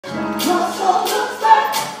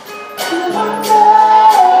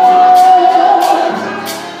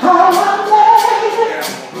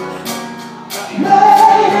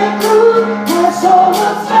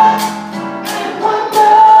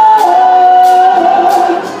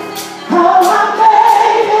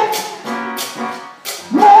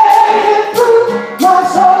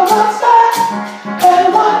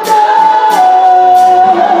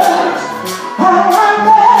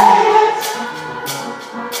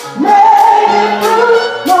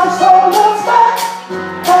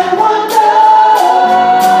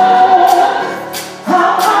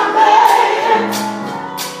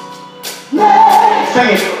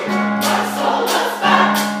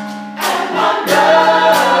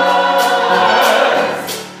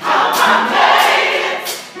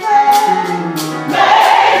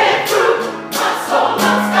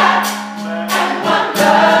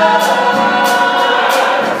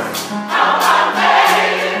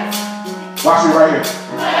Watch me right here.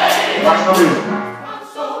 Watch no music.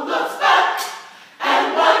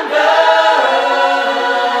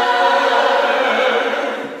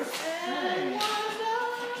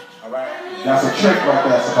 That's a trick right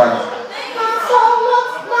there, somebody. My soul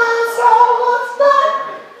looks back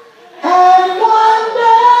and wonders.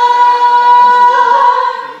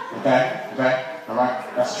 Okay, all right.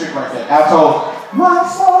 That's a trick right there. Alto. My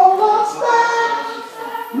soul looks back,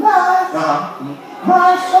 my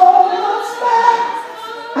soul looks back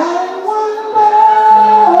and wonders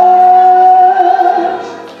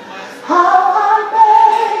how I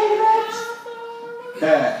made it.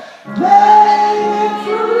 Yeah. Made it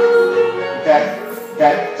through. Okay.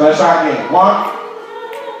 So let's try again. 1,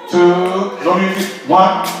 2, no music.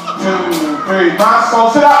 1, 2, 3. My soul,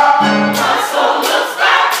 sit up. My soul looks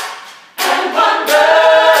back and wonders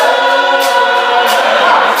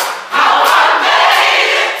how I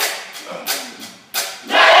made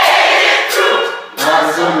it through. All right,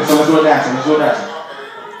 let's do it. So let's do it natural. Let's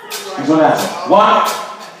do it natural. 1,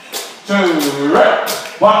 2, ready.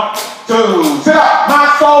 1, 2, sit up. My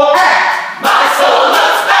soul at. My soul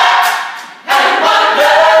looks back and wonders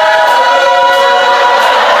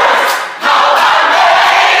how I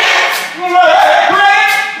made it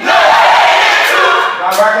through.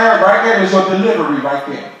 Now right there is your delivery right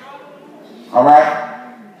there. All right?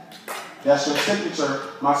 That's your signature.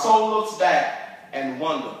 My soul looks back and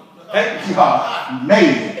wonder. Thank you, God.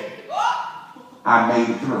 Made it. I made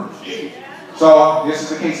it through. So this is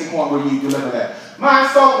the case in point where you deliver that. My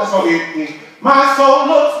soul, let's go here. My soul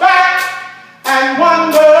looks back and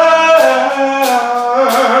wonders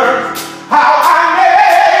how I made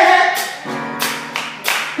it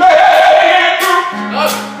through.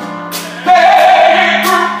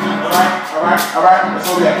 All right. Let's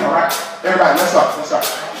go there. All right. Everybody, let's go. It's a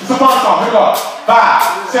fun song. Here we go.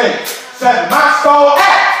 5, 6, 7. My soul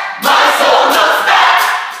at. My soul looks back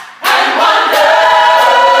and wonders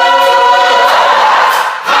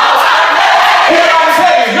how I made it. Everybody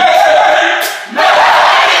say it. Made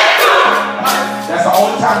it through. That's the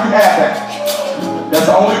only time you have that. That's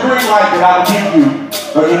the only green light that I will give you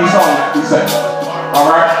for any song that you say. All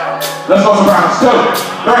right. Let's go to rounds 2,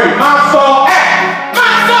 3. My soul at.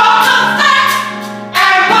 My soul looks back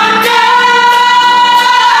and wonders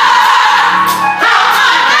how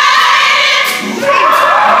I made it through.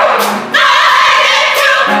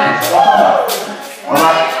 All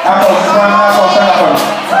right. Alto, stand up for me.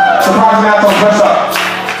 Surprise Alto, dress up.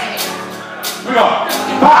 Here we go.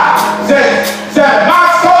 5, 6, 7. My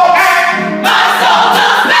soul at. My soul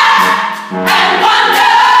looks back and wonders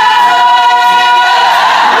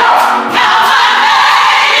how I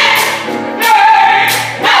made it through.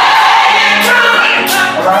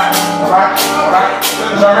 All right.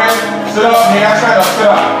 Is y'all ready? Sit up. You gotta stand up. Sit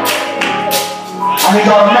up. I need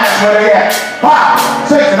y'all to match where they at. 5,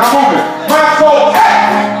 6, and I'm moving. My soul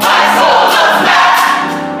at. My soul looks back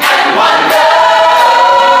and wonders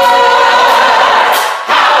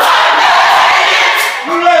how I made it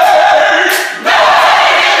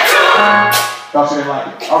through. Y'all didn't like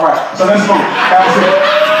it. All right. So let's move. That was it.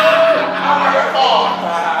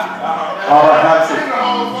 All right. That's it.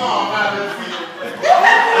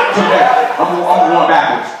 Today, I'm going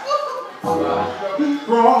backwards. He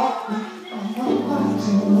brought me a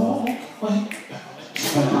mighty long way.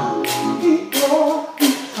 He brought me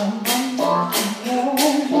a mighty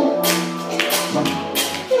long way.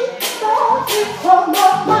 He brought me from a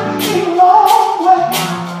mighty long way.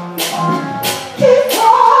 He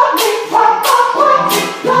brought me from a mighty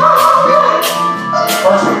long way.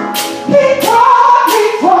 First one. He brought me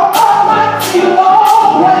from a mighty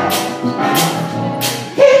long way.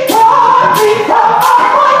 He brought me from a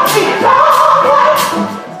mighty long way.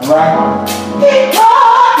 Right. He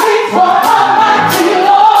brought me from a mighty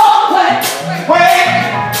long way. Wait.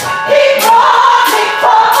 He brought me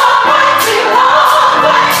from a mighty long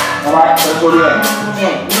way. All right, let's go there.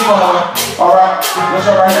 All right, let's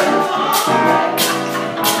go right here.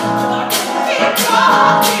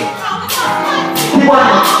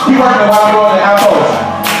 Keep working while I'm going to altos.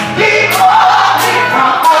 He brought me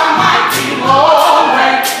from a mighty long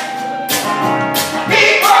way. He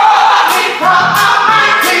brought me from a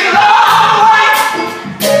mighty long way.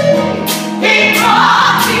 He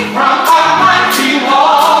brought me from a mighty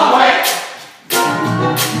long way.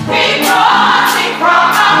 He brought me from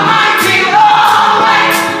a mighty long way.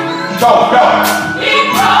 Go. He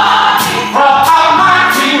brought me from a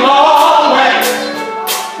mighty long way.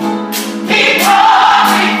 He brought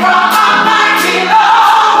me from a mighty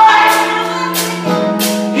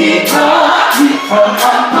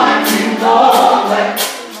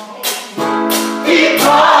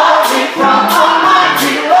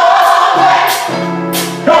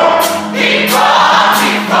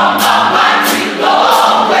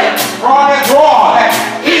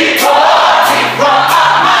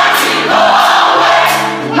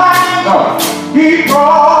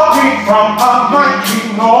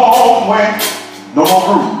long way. No more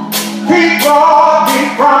groove. He brought me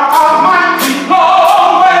from a mighty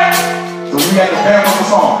long way. So we got the band of the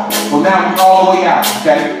song. So now we all the way out,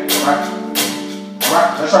 okay? Alright? Alright?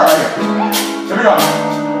 Let's try right here. Here we go.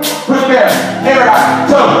 Put it there. Everybody.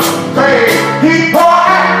 2, 3. He brought